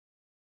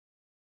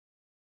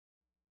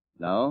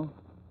Now,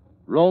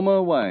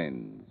 Roma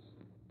Wines.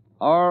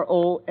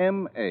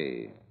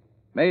 R-O-M-A.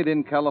 Made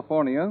in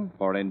California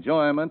for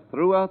enjoyment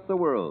throughout the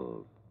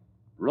world.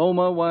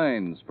 Roma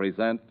Wines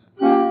present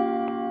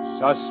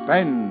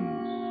Suspense.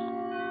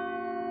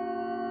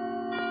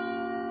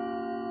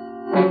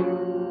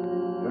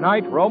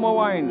 Tonight, Roma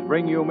Wines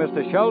bring you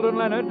Mr. Sheldon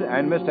Leonard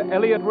and Mr.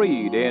 Elliot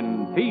Reed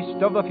in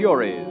Feast of the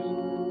Furies,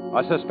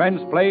 a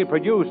suspense play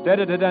produced,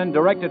 edited, and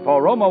directed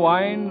for Roma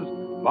Wines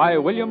by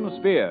William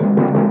Spear.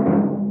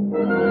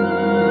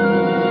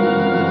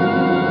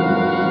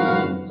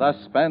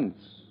 Suspense,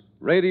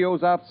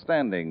 radio's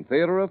outstanding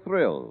theater of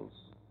thrills,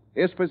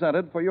 is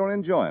presented for your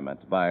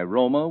enjoyment by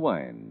Roma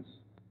Wines.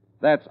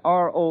 That's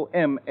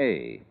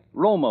R-O-M-A,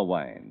 Roma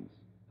Wines.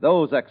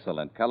 Those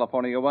excellent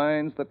California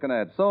wines that can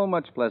add so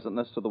much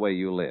pleasantness to the way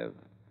you live,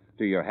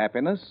 to your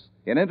happiness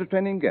in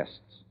entertaining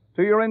guests,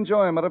 to your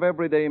enjoyment of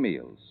everyday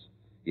meals.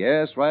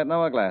 Yes, right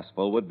now a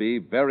glassful would be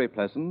very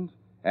pleasant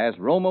as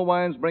Roma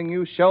Wines bring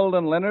you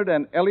Sheldon Leonard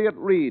and Elliot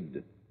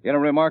Reed in a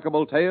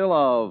remarkable tale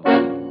of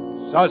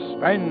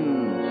Suspense.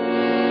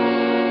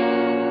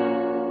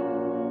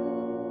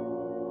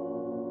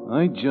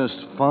 I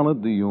just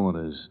followed the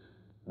orders.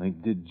 I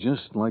did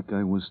just like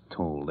I was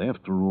told.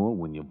 After all,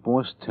 when your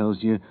boss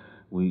tells you,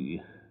 Well,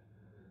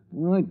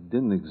 I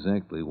didn't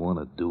exactly want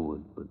to do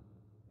it, but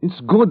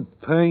it's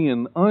good pay,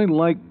 and I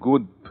like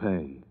good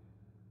pay.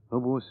 Huh,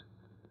 boss?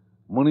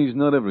 Money's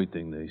not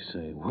everything, they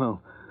say.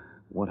 Well,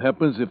 what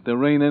happens if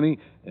there ain't any,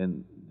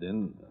 and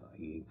then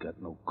you ain't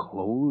got no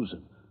clothes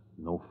and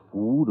no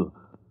food or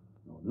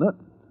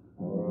nothing?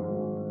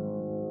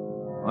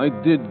 I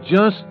did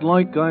just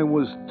like I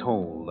was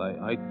told.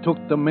 I took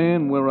the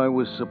man where I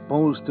was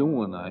supposed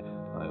to, and I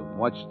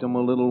watched him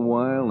a little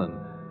while, and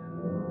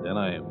then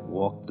I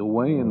walked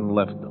away and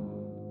left him.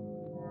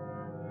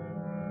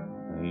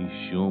 He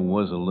sure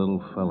was a little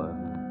fella.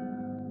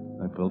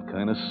 I felt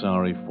kind of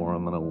sorry for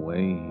him in a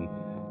way.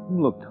 He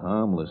looked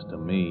harmless to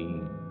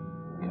me.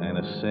 Kind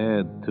of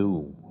sad,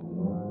 too.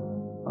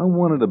 I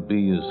wanted to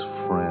be his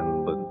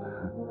friend, but...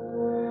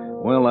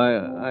 Well,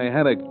 I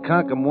had to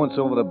cock him once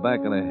over the back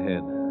of the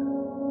head.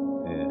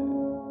 Yeah,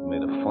 it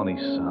made a funny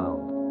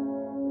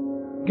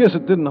sound. Guess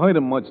it didn't hurt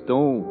him much,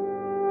 though.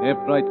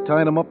 After I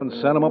tied him up and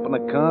sat him up in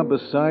the car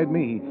beside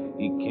me,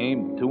 he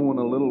came to in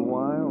a little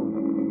while.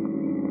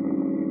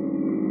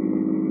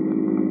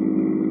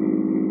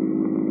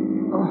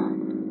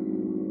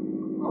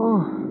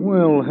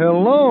 Well,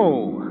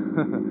 hello.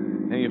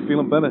 Hey, you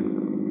feeling better?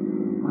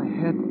 My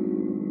head,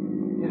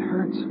 it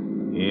hurts.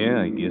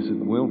 Yeah, I guess it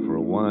will for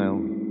a while.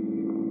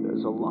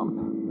 There's a lump.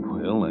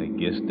 Well, I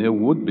guess there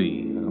would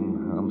be.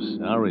 I'm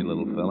sorry,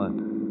 little fella.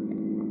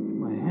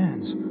 My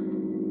hands,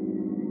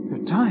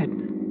 they're tied.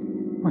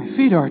 My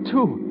feet are,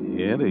 too.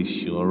 Yeah, they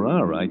sure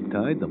are. I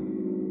tied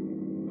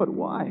them. But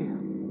why?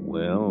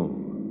 Well,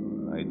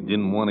 I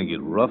didn't want to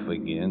get rough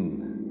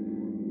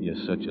again.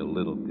 You're such a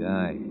little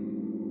guy.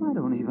 I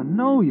don't even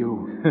know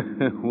you.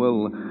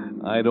 Well,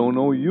 I don't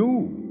know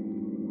you.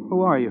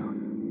 Who are you?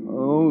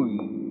 Oh,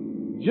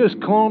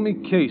 just call me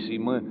Casey.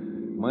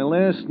 My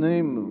last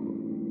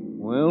name,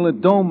 well,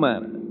 it don't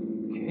matter.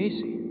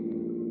 Casey?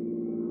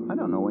 I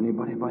don't know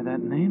anybody by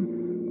that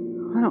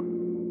name. I don't...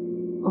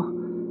 Oh,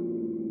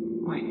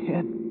 my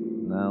head.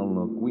 Now,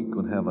 look, we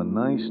could have a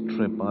nice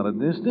trip out of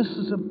this. This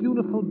is a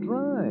beautiful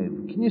drive.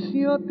 Can you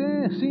see out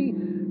there? See?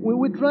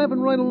 We're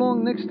driving right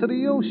along next to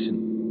the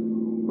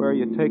ocean. Where are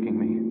you taking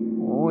me?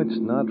 Oh, it's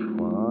not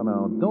far.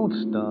 Now, don't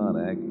start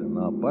acting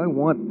up. I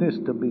want this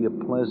to be a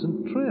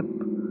pleasant trip.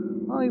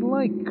 I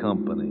like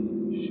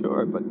company.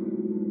 Sure, but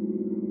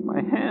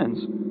my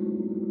hands,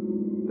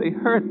 they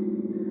hurt.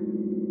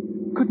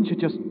 Couldn't you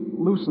just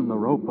loosen the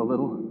rope a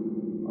little?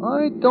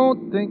 I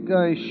don't think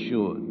I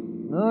should.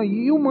 Now,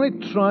 you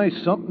might try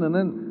something and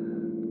then...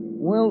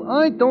 Well,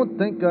 I don't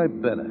think I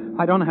better.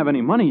 I don't have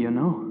any money, you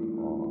know.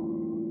 Oh,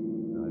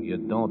 now you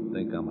don't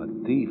think I'm a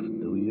thief,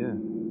 do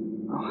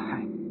you?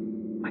 Oh,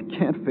 I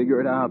can't figure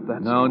it out,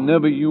 that's Now, all.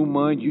 never you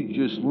mind. You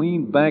just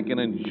lean back and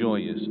enjoy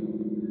yourself.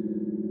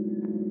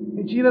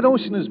 Hey, gee, that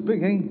ocean is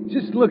big, eh?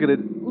 Just look at it.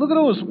 Look at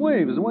those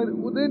waves. Why,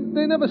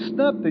 they never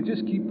stop. They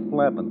just keep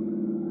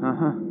flapping.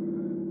 Uh-huh.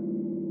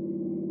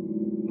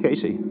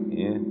 Casey.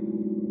 Yeah?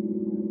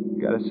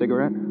 Got a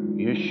cigarette?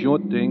 Yeah, sure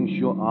thing.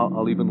 Sure.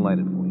 I'll even light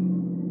it for you.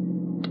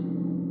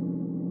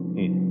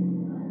 Here.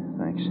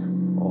 Thanks.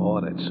 Oh,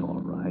 that's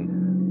all right.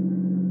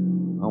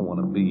 I want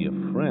to be your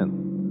friend.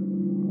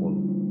 Well,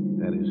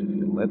 that is, if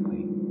you let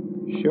me.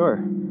 Sure.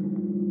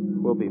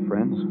 We'll be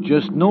friends.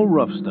 Just no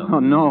rough stuff. Oh,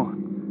 no.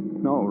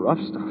 No rough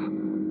stuff.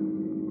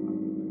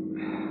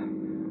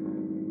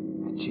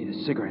 Gee, the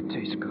cigarette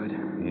tastes good.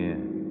 Yeah.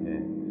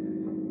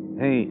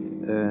 Hey,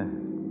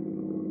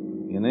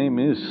 your name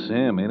is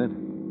Sam, ain't it?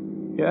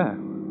 Yeah.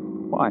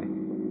 Why?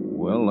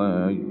 Well,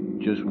 I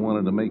just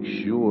wanted to make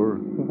sure.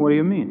 What do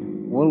you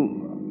mean? Well,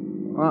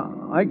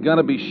 I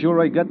gotta be sure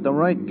I got the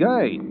right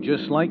guy,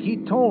 just like he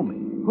told me.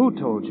 Who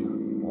told you?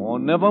 Oh,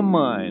 never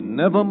mind.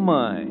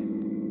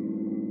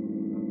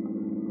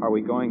 Are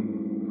we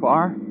going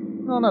far?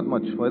 No, not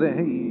much further.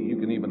 Hey, you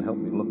can even help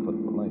me look for the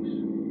place.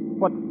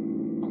 What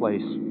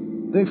place?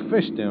 They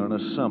fish there in the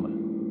summer.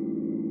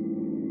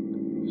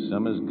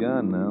 Summer's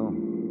gone now.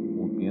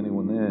 Won't be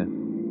anyone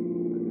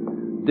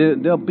there.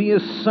 There'll be a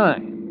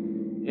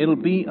sign. It'll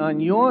be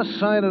on your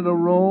side of the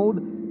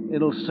road.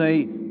 It'll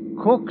say,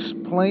 Cook's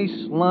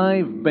Place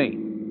Live Bait.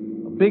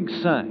 A big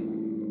sign.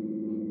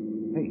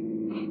 Hey,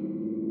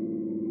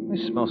 I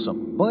smell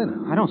something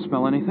burning. I don't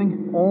smell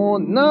anything. Oh,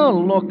 now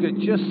look at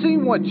you. See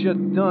what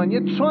you've done.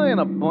 You're trying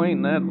to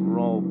burn that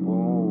rope.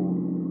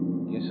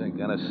 Oh, guess I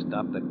gotta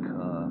stop the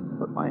car.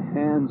 But my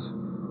hands,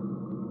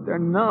 they're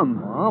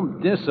numb. Oh,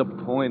 I'm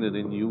disappointed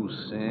in you,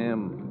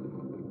 Sam.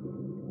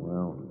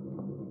 Well,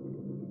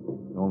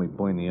 you only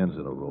burn the ends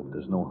of the rope.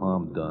 There's no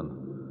harm done.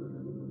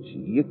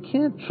 Gee, you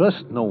can't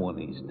trust no one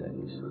these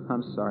days.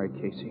 I'm sorry,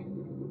 Casey.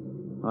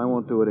 I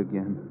won't do it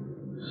again.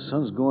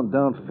 Sun's going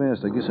down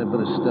fast. I guess I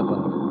better step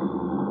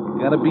on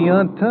it. Gotta be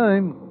on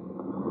time.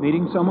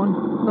 Meeting someone?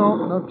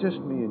 No, just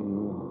me and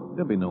you.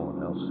 There'll be no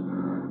one else.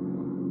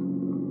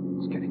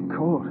 It's getting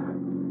cold.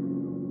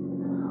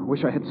 I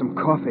wish I had some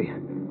coffee.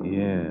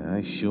 Yeah,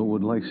 I sure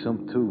would like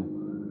some,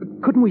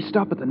 too. Couldn't we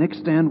stop at the next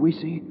stand we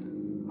see?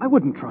 I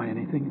wouldn't try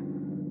anything.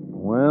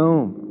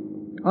 Well,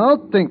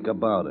 I'll think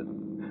about it.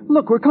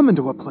 Look, we're coming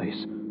to a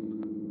place.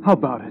 How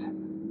about it?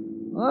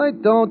 I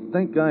don't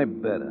think I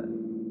better.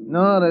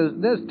 No,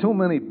 there's too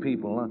many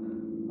people.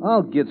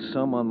 I'll get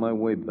some on my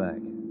way back.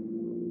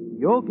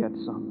 You'll get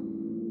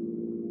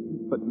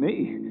some. But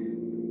me?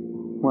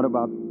 What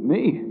about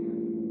me?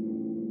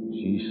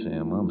 Gee,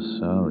 Sam, I'm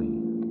sorry.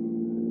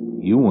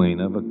 You ain't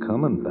ever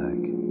coming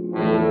back.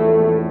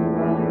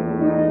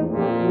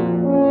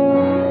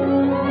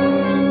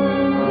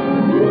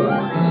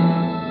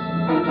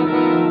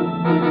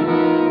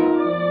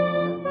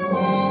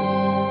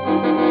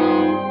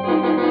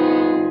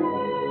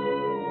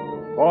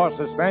 For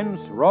Suspense,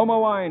 Roma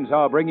Wines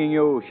are bringing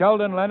you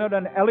Sheldon Leonard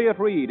and Elliot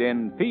Reed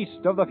in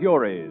Feast of the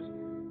Furies,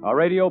 a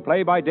radio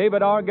play by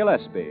David R.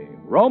 Gillespie.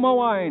 Roma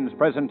Wines'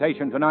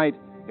 presentation tonight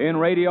in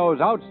radio's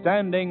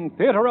outstanding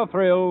theater of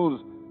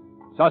thrills,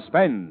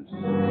 Suspense.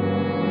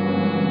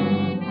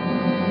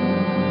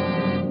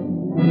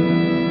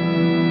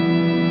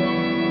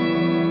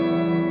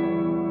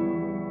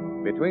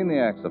 Between the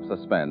acts of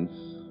Suspense,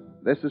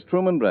 this is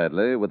Truman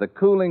Bradley with a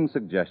cooling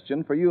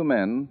suggestion for you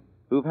men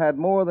who've had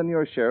more than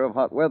your share of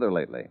hot weather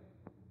lately.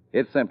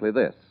 It's simply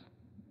this.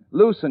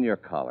 Loosen your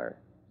collar,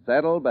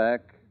 settle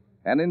back,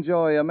 and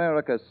enjoy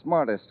America's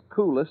smartest,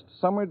 coolest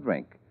summer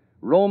drink,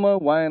 Roma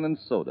Wine and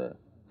Soda,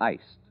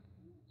 iced.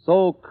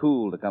 So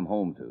cool to come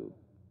home to.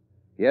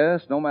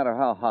 Yes, no matter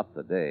how hot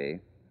the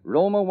day,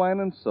 Roma Wine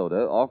and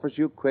Soda offers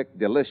you quick,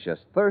 delicious,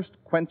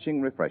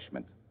 thirst-quenching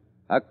refreshment.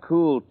 A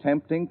cool,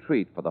 tempting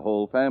treat for the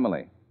whole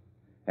family.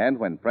 And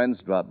when friends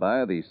drop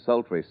by these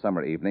sultry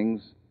summer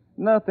evenings,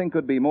 nothing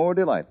could be more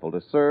delightful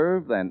to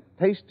serve than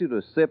tasty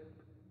to sip,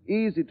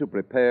 easy to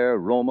prepare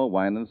Roma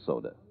Wine and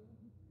Soda.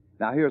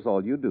 Now, here's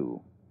all you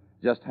do.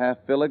 Just half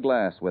fill a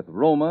glass with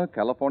Roma,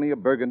 California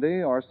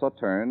Burgundy, or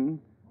Sauterne,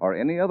 or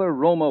any other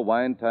Roma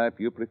wine type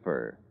you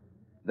prefer.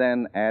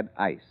 Then add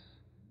ice.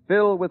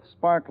 Fill with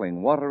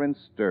sparkling water and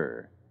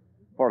stir.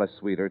 For a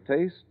sweeter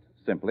taste,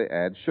 simply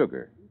add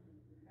sugar.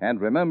 And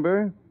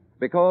remember,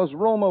 because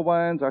Roma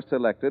wines are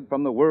selected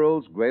from the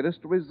world's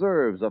greatest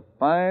reserves of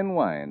fine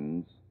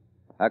wines,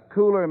 a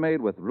cooler made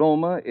with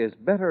Roma is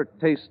better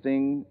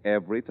tasting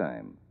every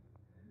time.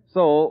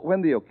 So,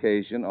 when the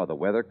occasion or the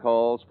weather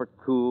calls for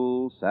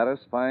cool,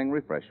 satisfying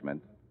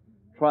refreshment,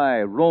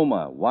 try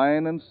Roma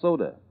Wine and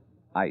Soda,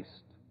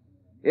 iced.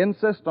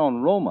 Insist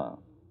on Roma,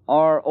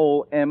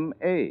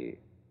 R-O-M-A,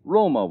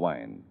 Roma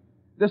wine.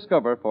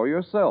 Discover for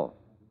yourself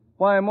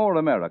why more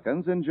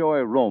Americans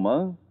enjoy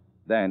Roma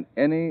than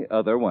any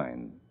other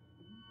wine.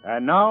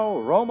 And now,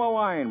 Roma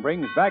Wine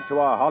brings back to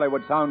our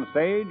Hollywood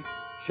soundstage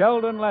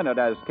Sheldon Leonard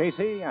as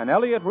Casey and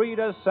Elliot Reed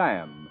as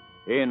Sam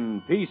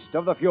in Feast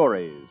of the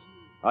Furies,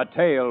 a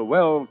tale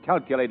well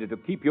calculated to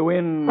keep you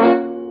in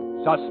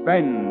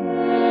suspense.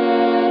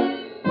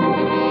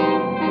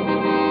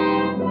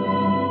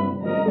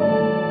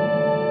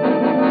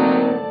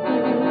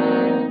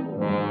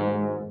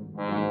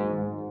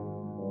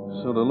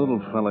 So the little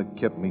fella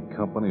kept me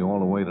company all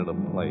the way to the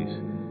place.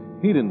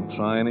 He didn't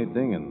try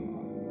anything,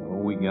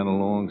 and we got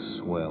along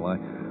swell.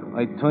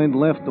 I turned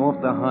left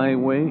off the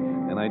highway,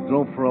 and I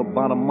drove for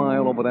about a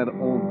mile over that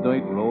old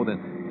dirt road,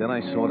 and then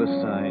I saw the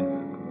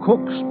sign,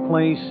 Cook's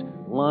Place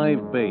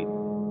Live Bait.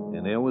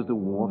 And there was the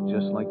wharf,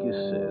 just like you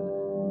said.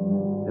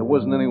 There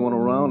wasn't anyone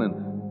around,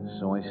 and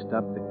so I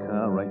stopped the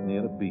car right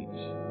near the beach.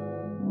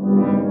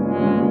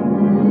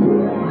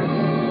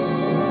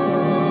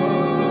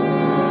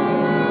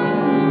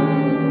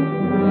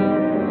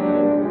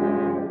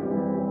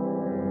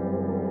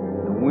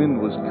 The wind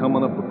was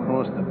coming up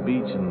across the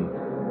beach, and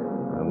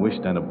I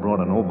wished I'd have brought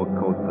an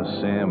overcoat for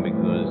Sam,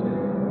 because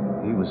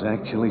he was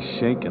actually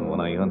shaking when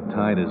I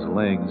untied his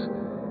legs.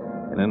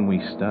 And then we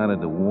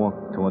started to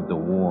walk toward the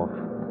wharf.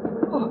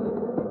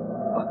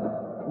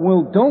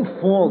 Well, don't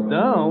fall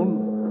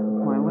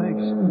down. My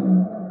legs.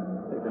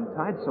 They've been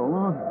tied so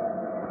long.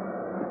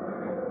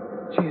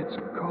 Gee, it's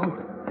cold.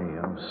 Hey,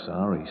 I'm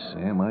sorry,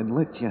 Sam. I'd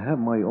let you have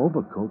my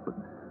overcoat, but,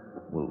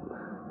 well,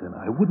 then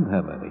I wouldn't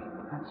have any.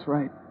 That's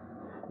right.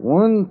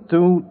 1,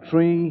 2,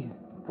 3,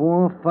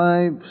 4,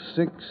 5,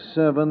 6,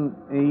 7,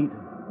 8,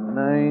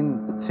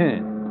 9,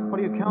 10. What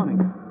are you counting?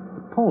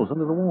 The poles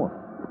under the wall.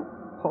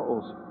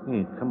 Poles.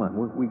 Hey, come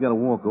on. We gotta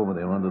walk over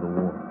there under the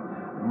wall.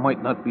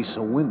 Might not be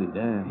so windy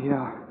there.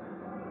 Yeah.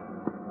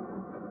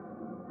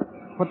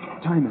 What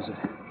time is it?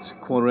 It's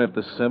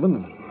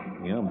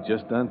 7:15. Yeah, I'm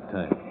just on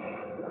time.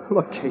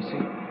 Look,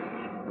 Casey,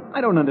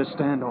 I don't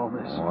understand all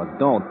this. Oh,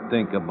 don't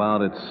think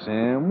about it,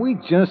 Sam. We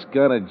just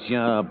got a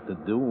job to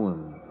do,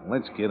 and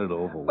let's get it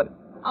over with. But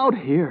out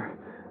here,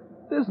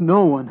 there's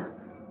no one.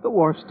 The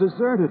wharf's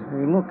deserted.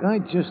 Hey, look, I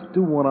just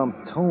do what I'm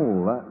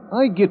told.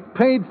 I get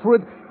paid for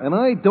it, and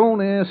I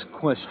don't ask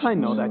questions. I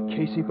know that,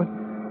 Casey, but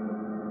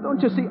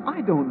don't you see,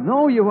 I don't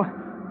know you.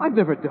 I've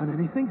never done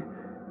anything.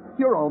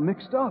 You're all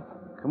mixed up.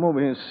 Come over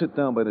here and sit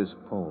down by this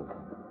pole.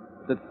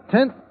 The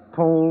 10th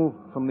pole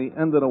from the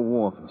end of the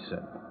wharf, he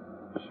said.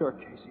 Sure,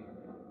 Casey.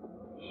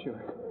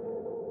 Sure.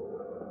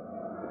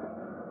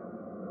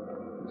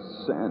 The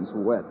sand's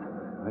wet.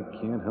 I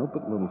can't help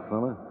it, little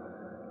fella.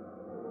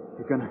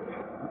 You're gonna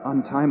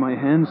untie my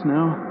hands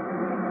now?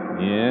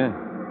 Yeah.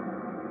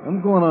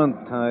 I'm going to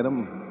untie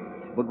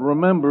them. But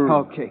remember...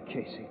 Okay,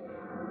 Casey.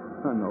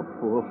 I'm no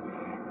fool.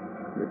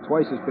 You're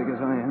twice as big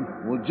as I am.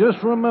 Well,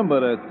 just remember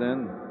that,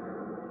 then.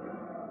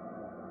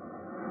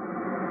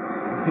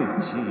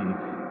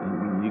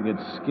 Gee, you get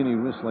skinny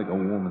wrists like a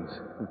woman's.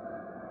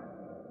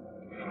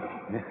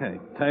 Yeah, I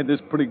tied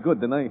this pretty good,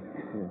 didn't I?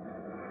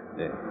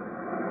 There.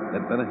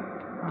 That better?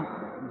 Oh,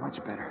 much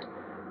better.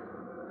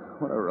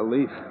 What a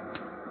relief.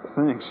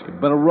 Thanks. You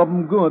better rub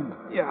them good.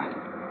 Yeah.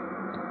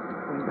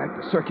 Bring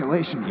back the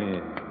circulation.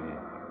 Yeah.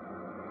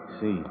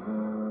 See,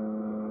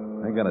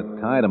 I gotta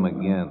tie them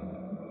again.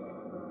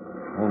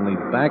 Only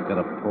back of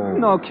the pole.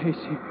 No,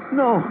 Casey.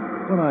 No.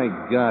 But I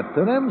got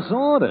to them's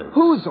orders.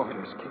 Whose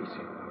orders,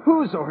 Casey?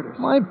 Whose orders?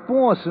 My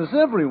boss's.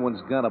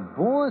 Everyone's got a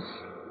boss.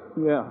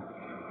 Yeah.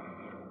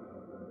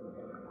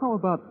 How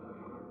about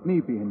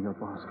me being your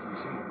boss,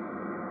 Casey?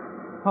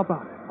 How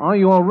about it?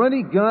 I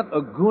already got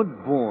a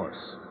good boss.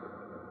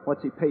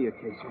 What's he pay you,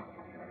 Casey?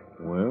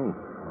 Well,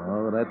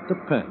 that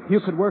depends. You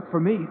could work for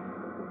me.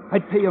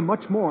 I'd pay you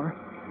much more.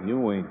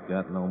 You ain't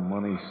got no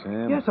money,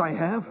 Sam. Yes, I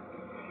have.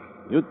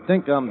 You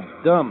think I'm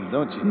dumb,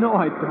 don't you? No,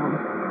 I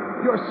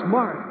don't. You're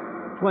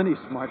smart. Plenty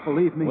smart,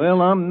 believe me.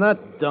 Well, I'm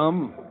not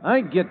dumb.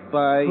 I get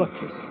by. Look,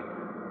 Casey,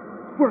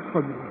 work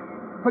for me.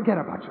 Forget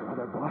about your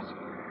other boss.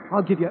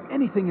 I'll give you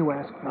anything you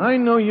ask for. I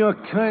know you're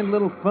kind,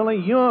 little fella.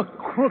 You're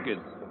crooked.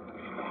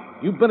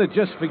 You better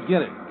just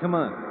forget it. Come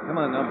on.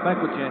 Now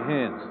back with your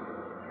hands.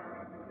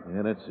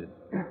 Yeah, that's it.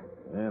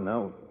 Yeah,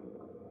 now,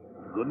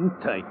 good and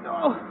tight.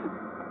 Oh,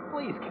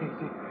 please,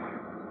 Casey.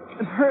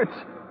 It hurts.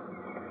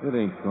 It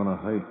ain't gonna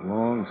hurt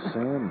long,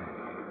 Sam.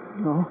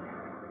 No.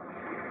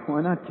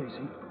 Why not,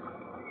 Casey?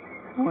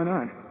 Why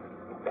not?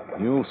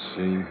 You'll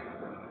see.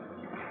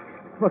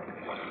 Look,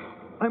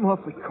 I'm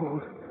awfully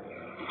cold.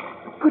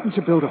 Couldn't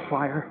you build a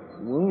fire?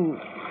 Well,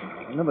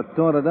 I never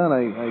thought of that.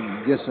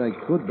 I guess I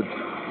could, but...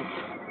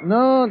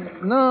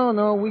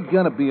 No, we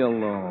gotta be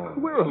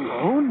alone. We're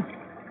alone?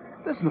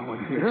 There's no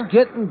one here. It's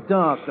getting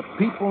dark. The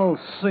people will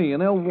see,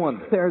 and they'll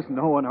wonder. There's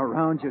no one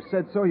around. You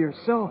said so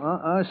yourself.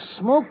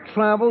 Smoke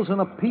travels, and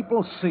the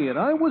people see it.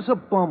 I was a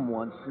bum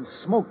once, and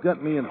smoke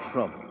got me in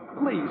trouble.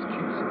 Please,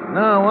 Casey.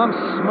 No, I'm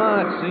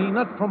smart, see?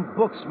 Not from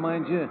books,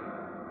 mind you.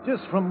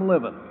 Just from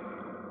living.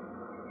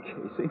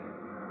 Casey,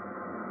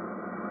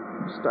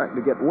 I'm starting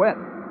to get wet.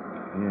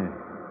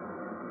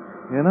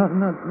 Yeah,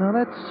 now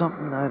that's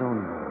something I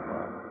don't know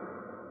about.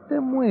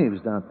 Them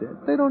waves out there,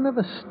 they don't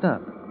ever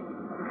stop.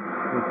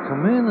 They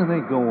come in and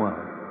they go out.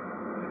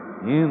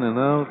 In and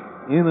out,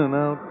 in and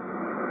out.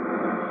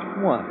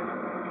 What?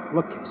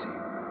 Look, Casey,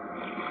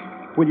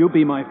 will you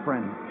be my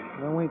friend?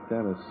 Now, ain't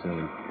that a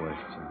silly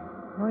question?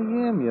 I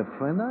am your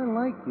friend. I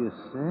like you,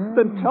 Sam.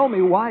 Then tell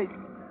me why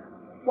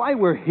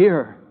we're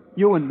here,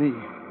 you and me.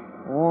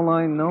 All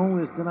I know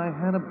is that I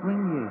had to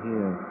bring you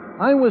here.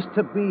 I was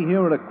to be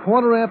here at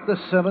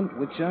 7:15,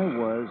 which I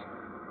was.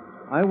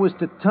 I was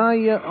to tie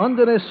you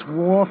under this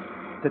wharf,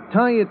 to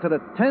tie you to the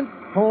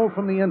 10th pole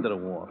from the end of the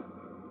wharf.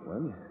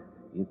 Well,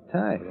 you're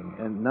tied,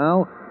 and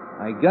now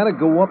I gotta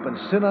go up and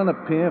sit on a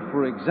pier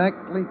for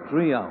exactly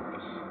 3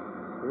 hours.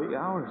 3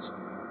 hours?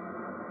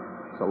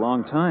 It's a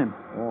long time.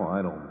 Oh,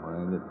 I don't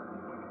mind it.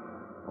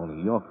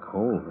 Only you're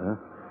cold, huh?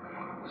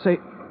 Say,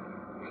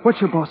 what's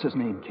your boss's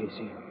name,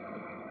 Casey?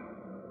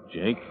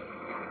 Jake?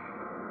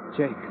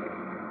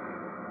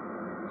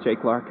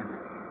 Jake Larkin.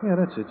 Yeah,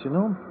 that's it, you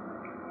know him?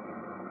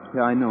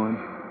 Yeah, I know him.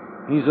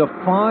 He's a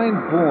fine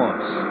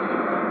boss.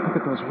 Look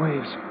at those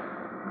waves.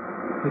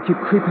 They keep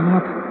creeping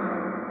up.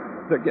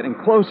 They're getting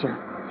closer.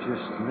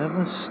 Just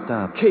never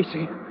stop.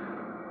 Casey,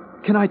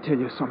 can I tell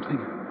you something?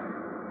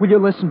 Will you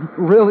listen?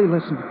 Really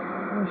listen?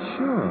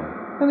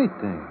 Sure.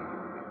 Anything.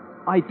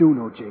 I do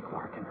know Jake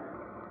Larkin.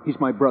 He's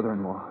my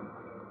brother-in-law.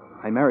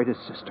 I married his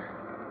sister.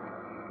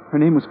 Her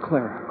name was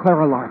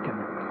Clara Larkin.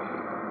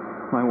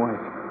 My wife.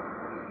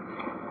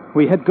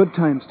 We had good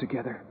times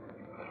together.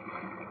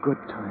 Good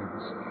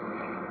times.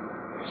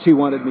 She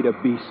wanted me to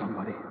be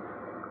somebody.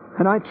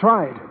 And I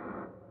tried.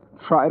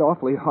 Tried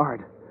awfully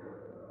hard.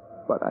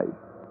 But I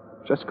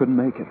just couldn't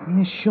make it.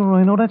 Yeah, sure,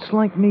 I know. That's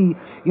like me.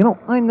 You know,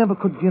 I never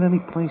could get any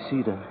place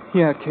either.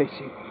 Yeah,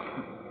 Casey.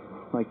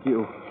 Like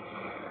you.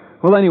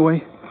 Well,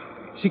 anyway,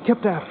 she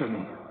kept after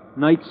me.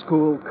 Night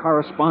school,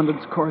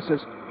 correspondence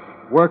courses,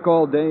 work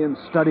all day and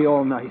study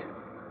all night.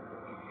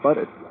 But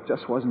it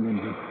just wasn't in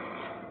me.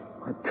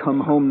 I'd come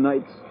home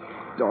nights,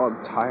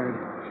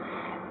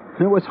 dog-tired.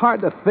 And it was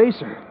hard to face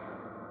her.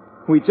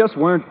 We just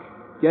weren't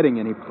getting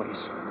any place.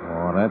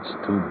 Oh, that's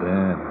too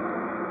bad.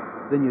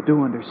 Then you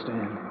do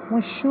understand.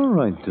 Why, sure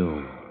I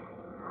do.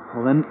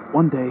 Well, then,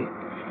 one day,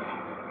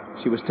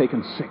 she was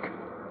taken sick.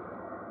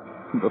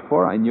 And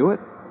before I knew it,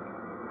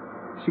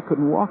 she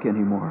couldn't walk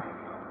anymore.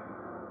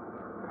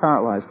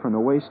 Paralyzed from the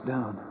waist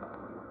down.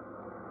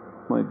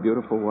 My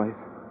beautiful wife.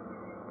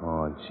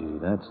 Oh, gee,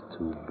 that's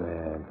too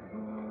bad.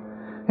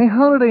 Hey,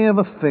 how did they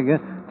ever figure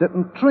that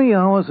in 3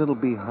 hours it'll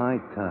be high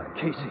tide?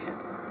 Casey,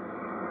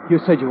 you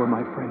said you were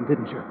my friend,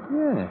 didn't you?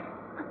 Yeah.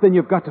 Then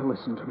you've got to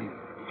listen to me.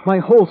 My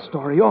whole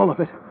story, all of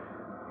it.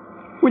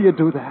 Will you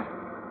do that?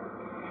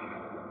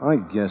 I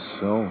guess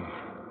so.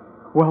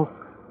 Well,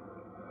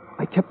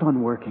 I kept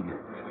on working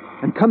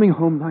and coming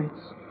home nights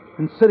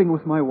and sitting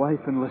with my wife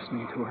and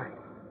listening to her.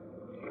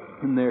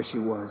 And there she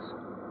was,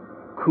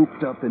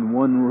 cooped up in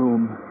one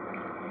room,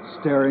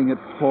 staring at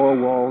 4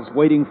 walls,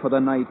 waiting for the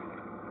night,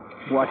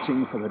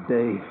 watching for the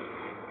day.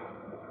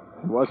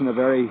 It wasn't a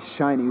very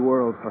shiny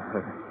world for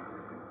her.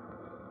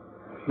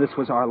 This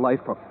was our life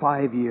for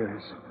 5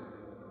 years.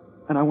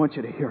 And I want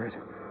you to hear it.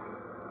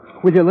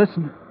 Will you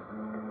listen?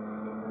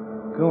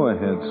 Go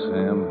ahead,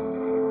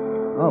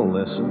 Sam. I'll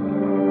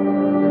listen.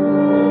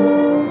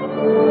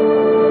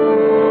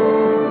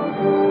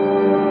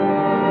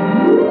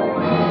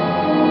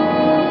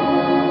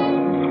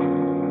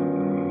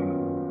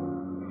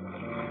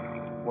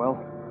 Well,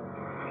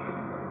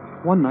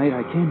 one night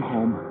I came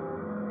home,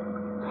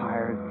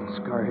 tired,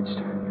 discouraged.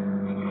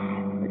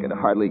 I could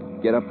hardly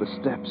get up the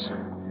steps.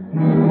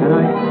 And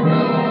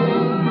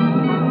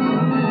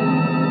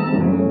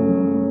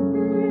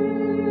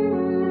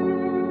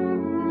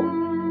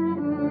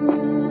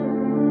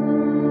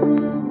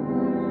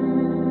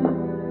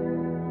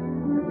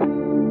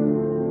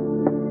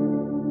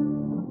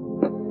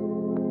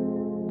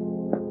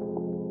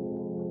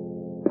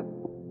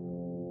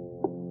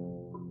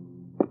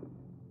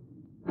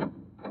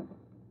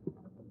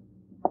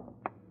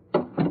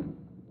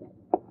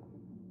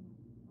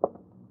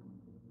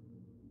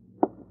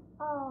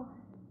Oh,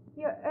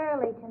 you're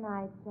early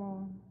tonight,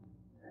 Sam.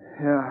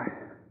 yeah,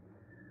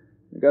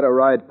 I got a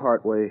ride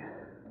part way.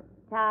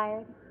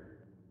 Tired?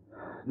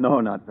 No,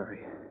 not very.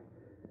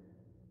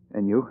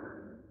 And you?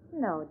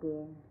 No,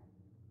 dear.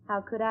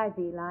 How could I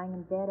be lying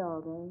in bed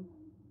all day?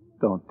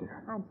 Don't,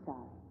 dear. I'm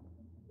sorry.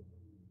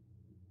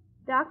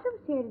 Doctor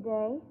was here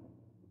today.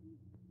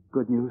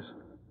 Good news?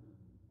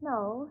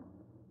 No.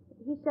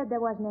 He said there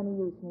wasn't any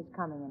use in his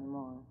coming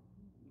anymore.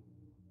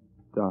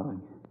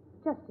 Darling,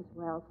 Just as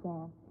well,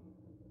 Sam.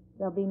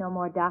 There'll be no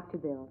more doctor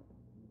bills.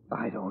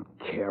 I don't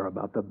care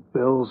about the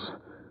bills.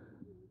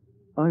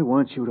 I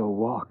want you to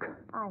walk.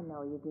 I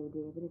know you do,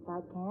 dear, but if I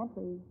can't,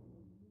 we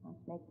must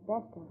make the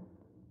best of it.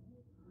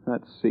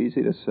 That's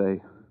easy to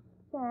say.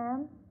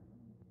 Sam,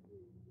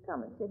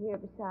 come and sit here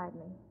beside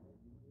me.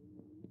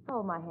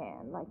 Hold my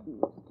hand like you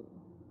used to.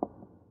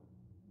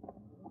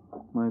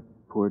 My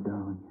poor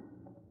darling.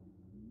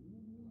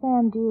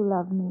 Sam, do you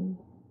love me?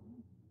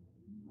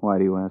 Why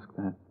do you ask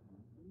that?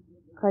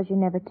 'Cause you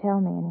never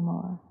tell me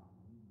anymore.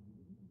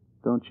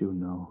 Don't you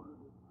know?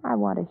 I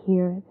want to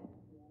hear it.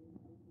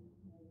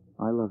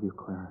 I love you,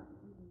 Clara.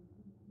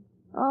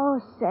 Oh,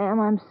 Sam,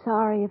 I'm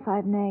sorry if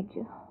I've nagged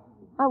you.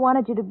 I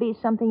wanted you to be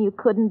something you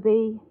couldn't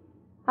be.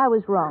 I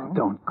was wrong.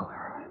 Don't,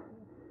 Clara.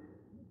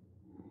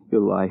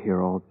 You lie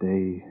here all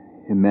day,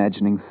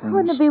 imagining things.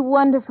 Wouldn't it be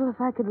wonderful if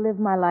I could live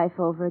my life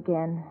over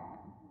again?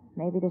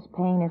 Maybe this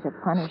pain is a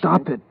punishment.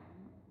 Stop it.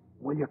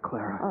 Will you,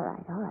 Clara? All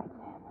right, Sam.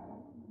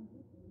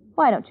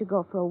 Why don't you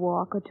go for a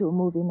walk or to a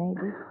movie,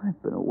 maybe?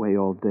 I've been away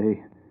all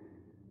day.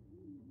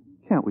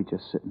 Can't we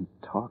just sit and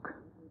talk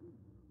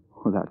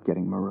without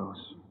getting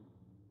morose?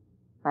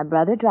 My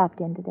brother dropped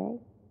in today.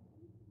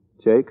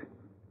 Jake?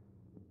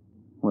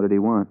 What did he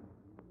want?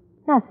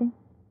 Nothing.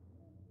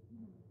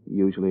 He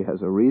usually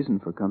has a reason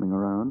for coming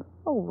around.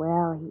 Oh,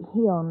 well,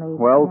 he only...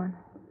 Well,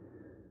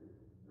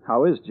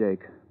 how is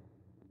Jake?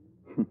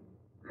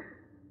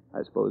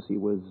 I suppose he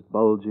was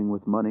bulging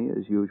with money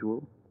as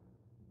usual.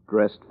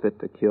 Dressed fit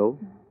to kill.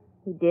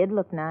 He did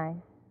look nice.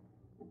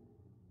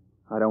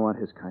 I don't want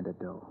his kind of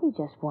dough. He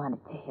just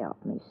wanted to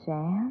help me,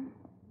 Sam.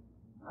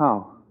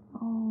 How?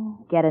 Oh,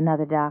 get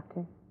another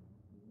doctor.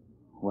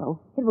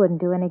 Well? It wouldn't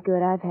do any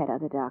good. I've had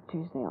other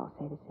doctors. They all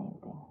say the same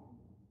thing.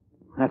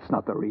 That's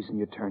not the reason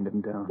you turned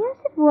him down. Yes,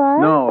 it was.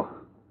 No.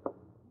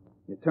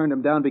 You turned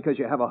him down because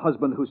you have a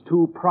husband who's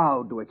too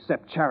proud to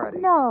accept charity.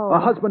 No. A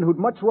husband who'd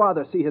much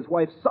rather see his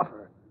wife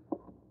suffer.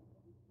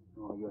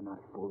 Oh, Oh, you're not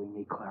fooling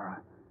me,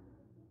 Clara.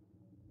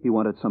 He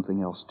wanted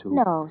something else, too.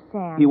 No,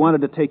 Sam. He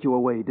wanted to take you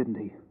away, didn't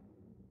he?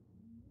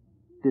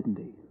 Didn't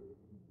he?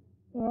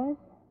 Yes?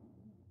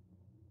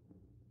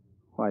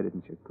 Why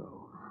didn't you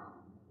go?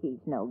 He's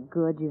no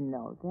good, you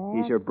know that.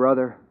 He's your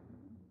brother.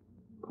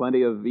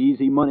 Plenty of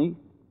easy money.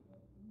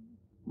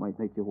 Might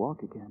make you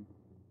walk again.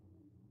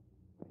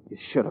 You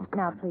should have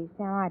Now, gone. please,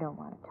 Sam, I don't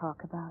want to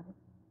talk about it.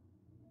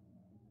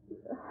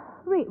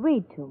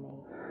 Read to me.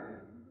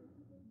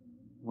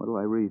 What do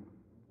I read?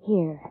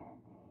 Here,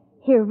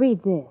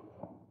 read this.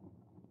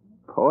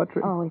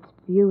 Poetry? Oh, it's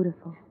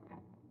beautiful.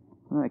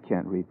 I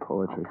can't read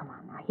poetry. Oh, come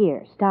on, now.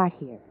 Here, start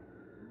here.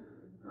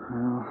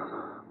 Well,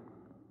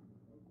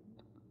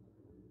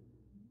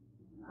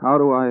 how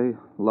do I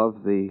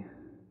love thee?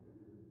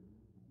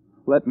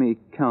 Let me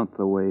count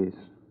the ways.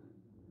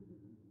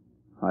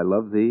 I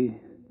love thee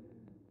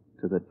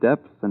to the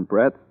depth and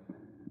breadth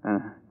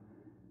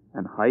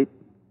and height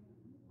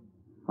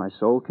my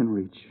soul can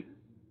reach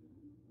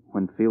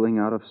when feeling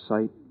out of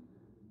sight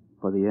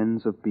for the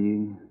ends of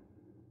being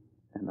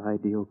and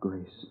ideal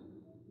grace.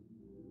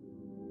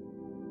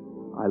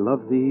 I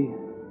love thee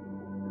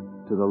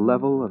to the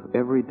level of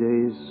every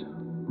day's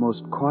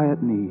most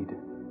quiet need,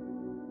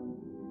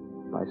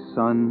 by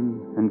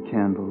sun and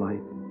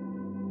candlelight.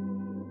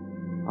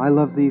 I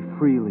love thee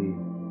freely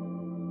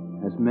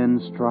as men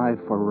strive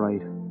for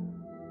right.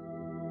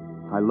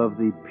 I love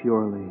thee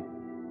purely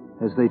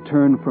as they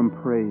turn from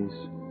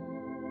praise.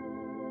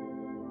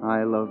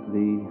 I love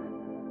thee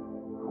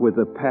with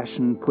the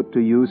passion put to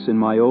use in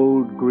my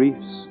old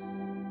griefs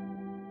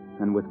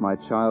and with my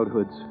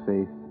childhood's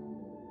faith.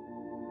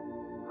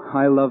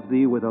 I love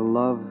thee with a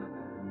love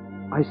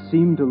I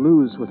seem to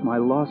lose with my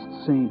lost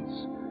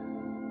saints.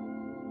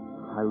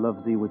 I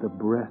love thee with the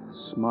breath,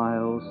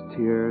 smiles,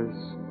 tears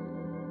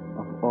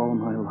of all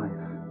my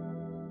life.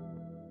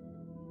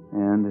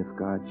 And if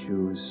God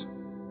choose,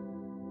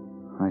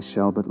 I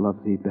shall but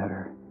love thee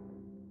better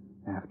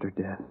after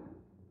death.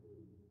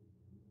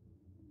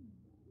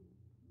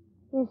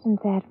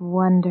 Isn't that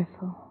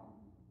wonderful?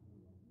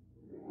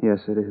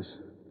 Yes, it is.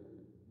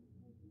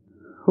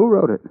 Who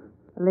wrote it?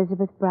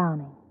 Elizabeth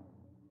Browning.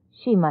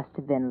 She must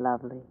have been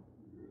lovely.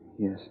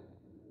 Yes.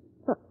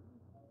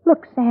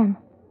 Look, Sam.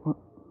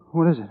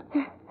 What is it?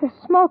 There's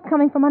smoke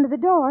coming from under the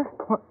door.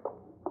 What?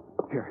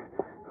 Here,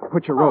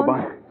 put your robe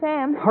on.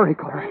 Sam. Hurry,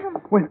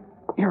 Clara. Wait.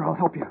 Here, I'll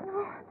help you.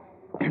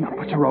 Here, now,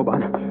 put your robe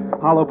on.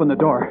 I'll open the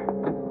door.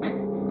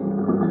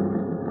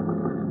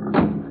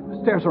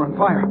 The stairs are on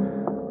fire.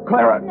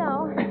 Clara!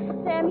 No,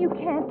 Sam, you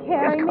can't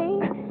carry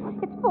me.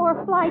 It's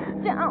 4 flights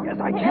down. Yes,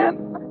 I Sam.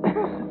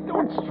 can.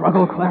 Don't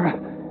struggle, Clara.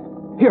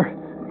 Here,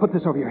 put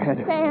this over your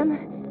head.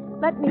 Sam,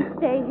 let me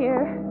stay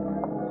here.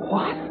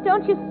 What?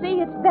 Don't you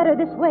see? It's better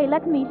this way.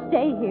 Let me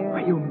stay here.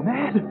 Are you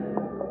mad?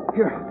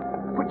 Here,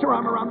 put your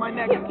arm around my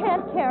neck. You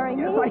can't carry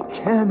me. Yes, I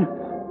can.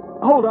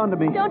 Hold on to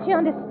me. Don't you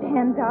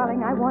understand,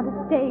 darling? I want to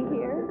stay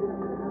here.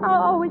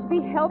 I'll always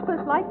be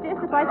helpless like this.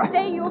 If I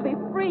stay, you'll be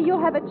free.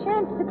 You'll have a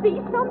chance to be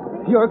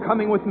something. You're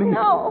coming with me.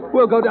 No.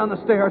 We'll go down the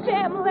stairs.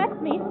 Sam, let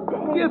me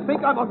stay. You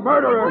think I'm a It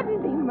murderer? wouldn't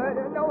be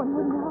murder. No one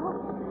would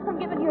know. I'm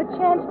giving you a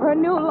chance for a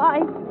new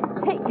life.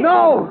 Take it.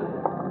 No!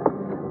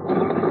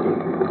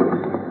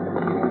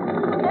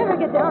 We'll never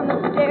get down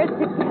the stairs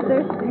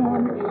together,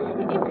 Sam.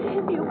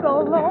 If you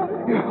go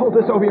alone. Here, hold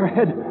this over your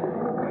head.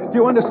 Do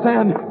you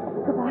understand?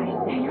 Goodbye,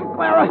 Sam.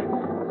 Clara!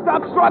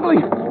 Stop struggling!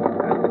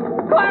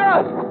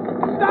 Clara!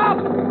 Stop!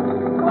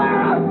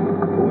 Clara!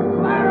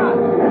 Clara!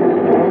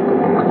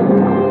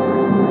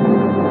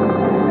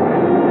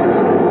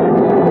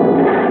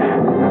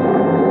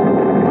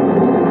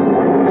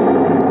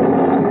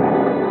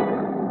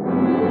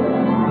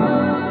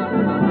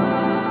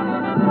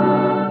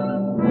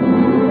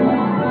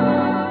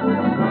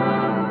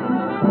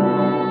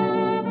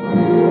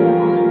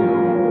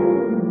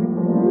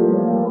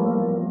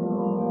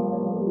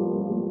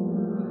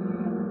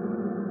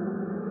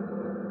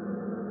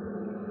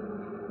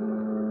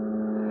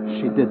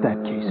 She did that,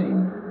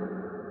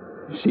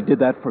 Casey. She did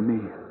that for me.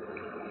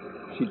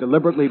 She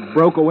deliberately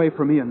broke away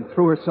from me and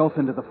threw herself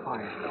into the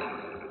fire.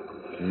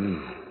 Gee,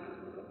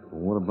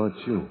 well, what about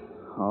you?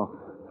 Oh,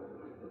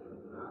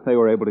 they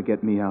were able to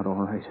get me out all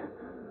right.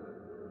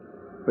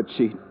 But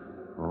she...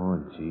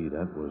 Oh, gee,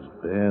 that was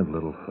bad,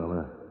 little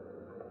fella.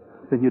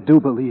 Then you do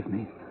believe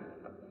me.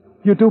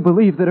 You do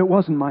believe that it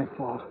wasn't my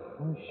fault.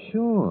 Oh,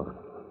 sure.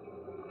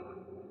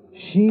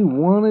 She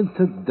wanted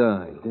to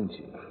die, didn't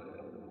she?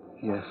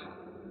 Yes.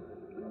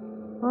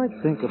 I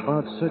think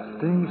about such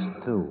things,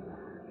 too.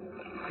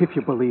 If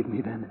you believe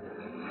me, then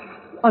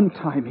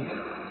untie me.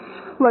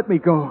 Let me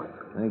go.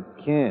 I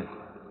can't.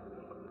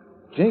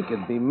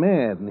 Jake'd be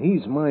mad, and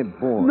he's my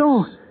boss.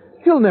 No,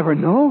 he'll never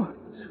know.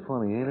 It's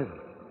funny, ain't it?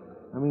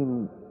 I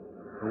mean,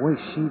 the way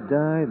she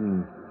died,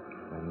 and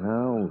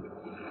now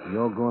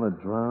you're gonna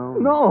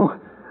drown? No.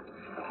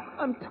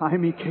 Untie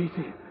me,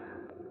 Casey.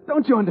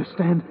 Don't you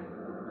understand?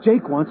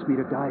 Jake wants me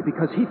to die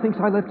because he thinks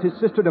I left his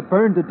sister to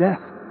burn to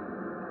death.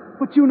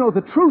 But you know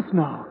the truth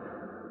now.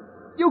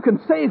 You can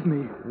save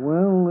me.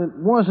 Well, it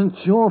wasn't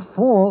your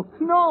fault.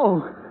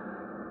 No.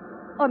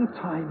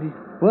 Untie me.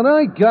 But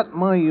I got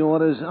my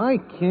orders. I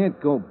can't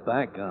go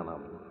back on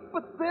them.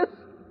 But this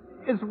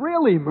is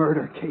really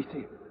murder,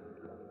 Casey.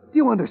 Do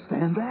you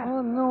understand that?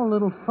 Oh, no,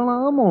 little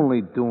fella. I'm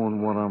only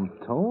doing what I'm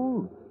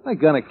told. I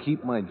gotta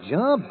keep my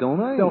job,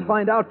 don't I? They'll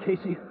find out,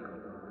 Casey.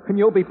 And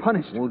you'll be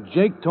punished. Well,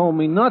 Jake told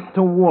me not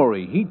to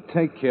worry. He'd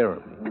take care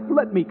of me.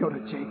 Let me go to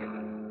Jake.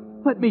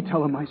 Let me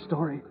tell him my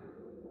story.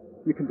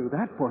 You can do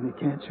that for me,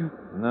 can't you?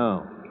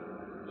 No.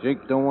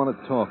 Jake don't want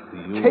to talk to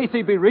you.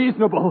 Casey, be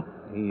reasonable.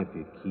 Hey, if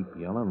you keep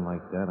yelling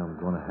like that, I'm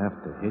going to have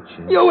to hit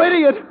you. You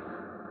idiot!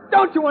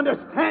 Don't you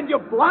understand, you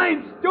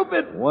blind,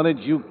 stupid... What did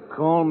you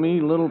call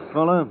me, little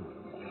fella?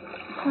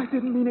 I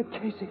didn't mean it,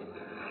 Casey.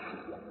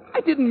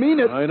 I didn't mean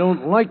it. I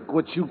don't like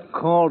what you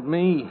called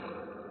me.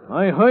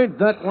 I heard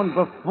that one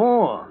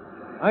before.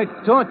 I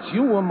thought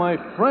you were my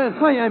friend.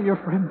 I am your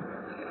friend.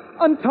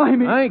 Untie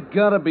me. I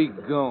gotta be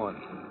going.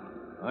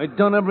 I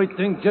done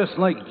everything just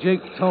like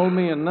Jake told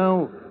me, and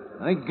now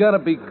I gotta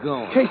be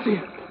going.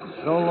 Casey.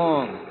 So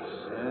long,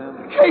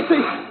 Sam.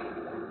 Casey!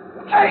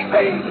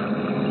 Casey!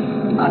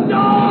 A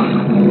dog!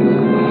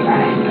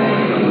 Casey!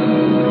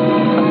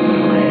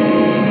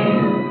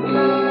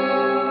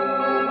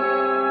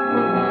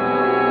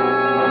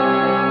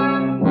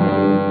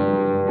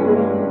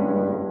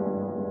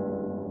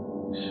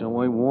 So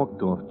I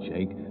walked off,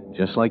 Jake,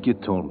 just like you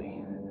told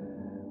me.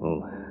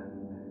 Well,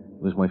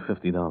 where's my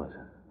 $50?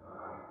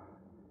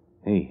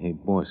 Hey,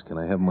 boss, can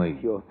I have my...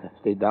 Your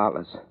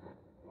 $50.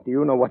 Do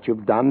you know what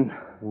you've done?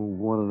 Well,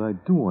 what did I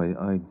do?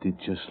 I did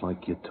just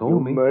like you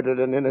told me. You murdered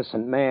an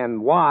innocent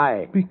man.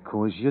 Why?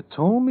 Because you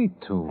told me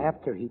to.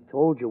 After he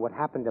told you what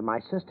happened to my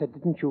sister,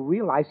 didn't you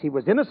realize he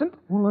was innocent?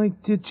 Well, I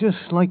did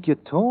just like you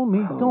told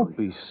me. Don't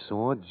be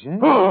sore,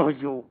 Jake. Oh,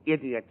 you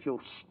idiot.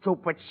 You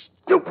stupid,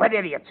 stupid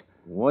idiot.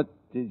 What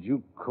did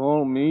you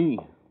call me?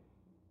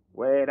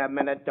 Wait a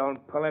minute.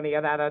 Don't pull any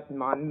of that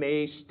on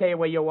me. Stay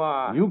where you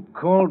are. You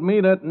called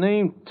me that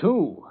name,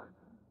 too.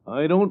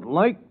 I don't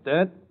like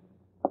that.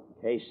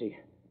 Casey.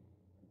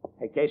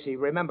 Hey, Casey,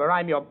 remember,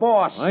 I'm your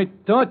boss. I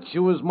thought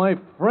you was my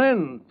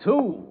friend,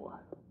 too.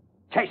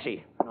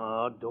 Casey.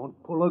 Oh,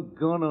 don't pull a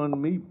gun on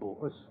me,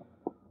 boss.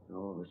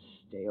 Oh,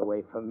 stay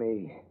away from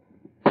me.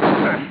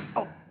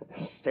 Oh,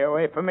 stay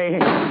away from me.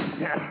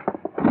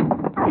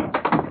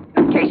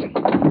 Casey.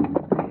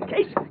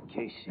 Casey.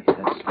 Casey,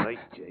 that's right,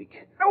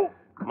 Jake. No.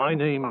 My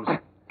name's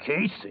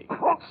Casey.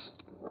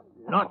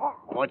 Not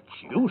what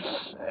you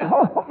said.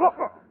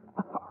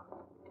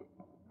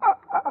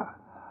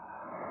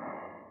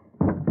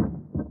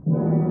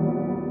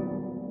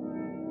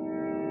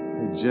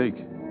 Hey, Jake.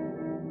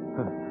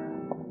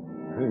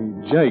 Hey,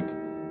 Jake.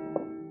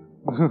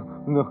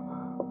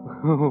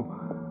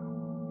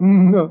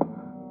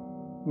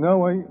 No,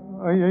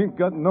 I ain't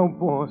got no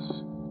boss.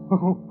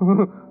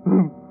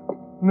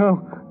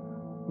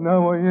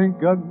 No, I ain't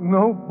got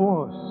no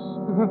boss.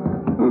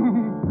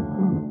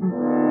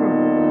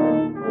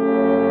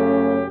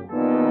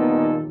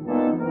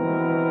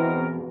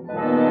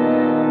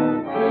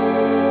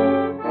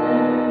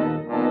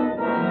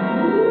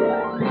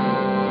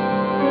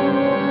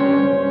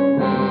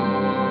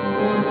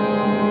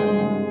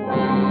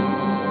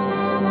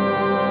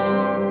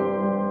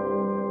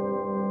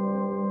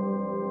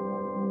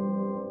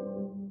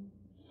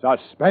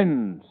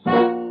 Suspense.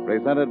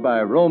 Presented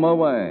by Roma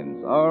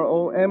Wines,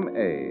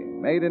 R-O-M-A,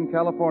 made in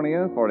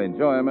California for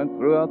enjoyment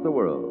throughout the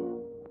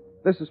world.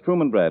 This is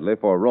Truman Bradley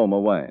for Roma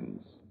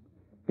Wines.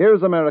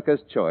 Here's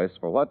America's choice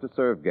for what to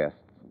serve guests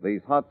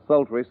these hot,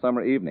 sultry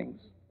summer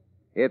evenings.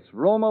 It's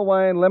Roma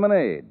Wine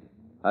Lemonade,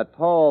 a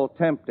tall,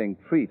 tempting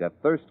treat of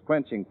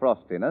thirst-quenching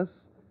frostiness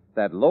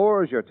that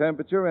lowers your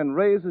temperature and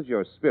raises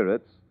your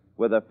spirits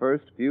with the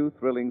first few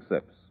thrilling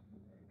sips.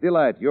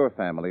 Delight your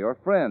family or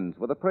friends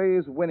with a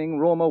praise-winning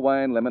Roma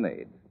Wine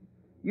Lemonade.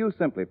 You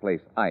simply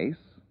place ice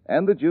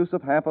and the juice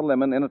of half a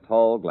lemon in a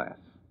tall glass.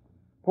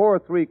 Pour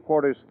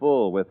 3/4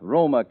 full with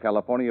Roma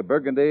California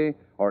Burgundy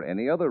or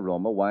any other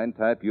Roma wine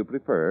type you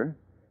prefer.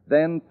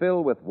 Then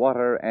fill with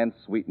water and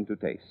sweeten to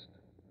taste.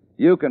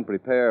 You can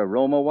prepare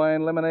Roma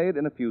Wine Lemonade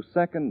in a few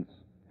seconds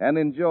and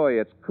enjoy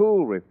its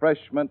cool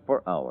refreshment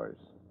for hours.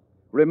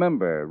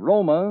 Remember,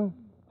 Roma,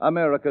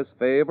 America's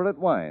favorite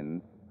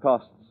wine,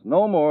 costs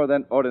no more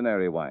than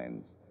ordinary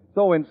wines.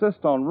 So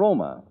insist on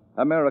Roma,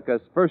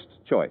 America's first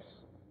choice.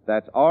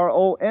 That's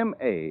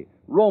R-O-M-A,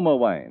 Roma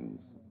Wines,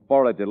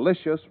 for a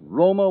delicious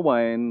Roma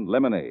Wine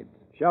Lemonade.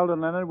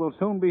 Sheldon Leonard will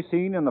soon be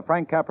seen in the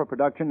Frank Capra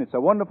production, It's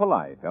a Wonderful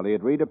Life.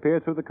 Elliott Reed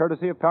appears through the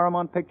courtesy of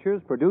Paramount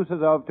Pictures,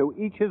 producers of To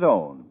Each His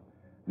Own.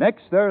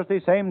 Next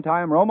Thursday, same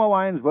time, Roma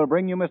Wines will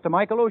bring you Mr.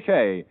 Michael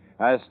O'Shea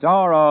as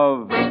star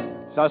of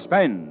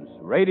Suspense,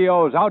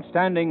 radio's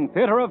outstanding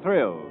theater of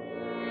thrills.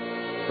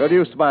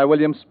 Produced by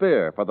William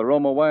Spear for the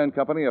Roma Wine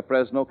Company of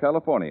Fresno,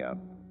 California.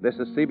 This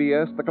is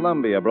CBS, the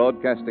Columbia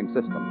Broadcasting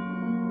System.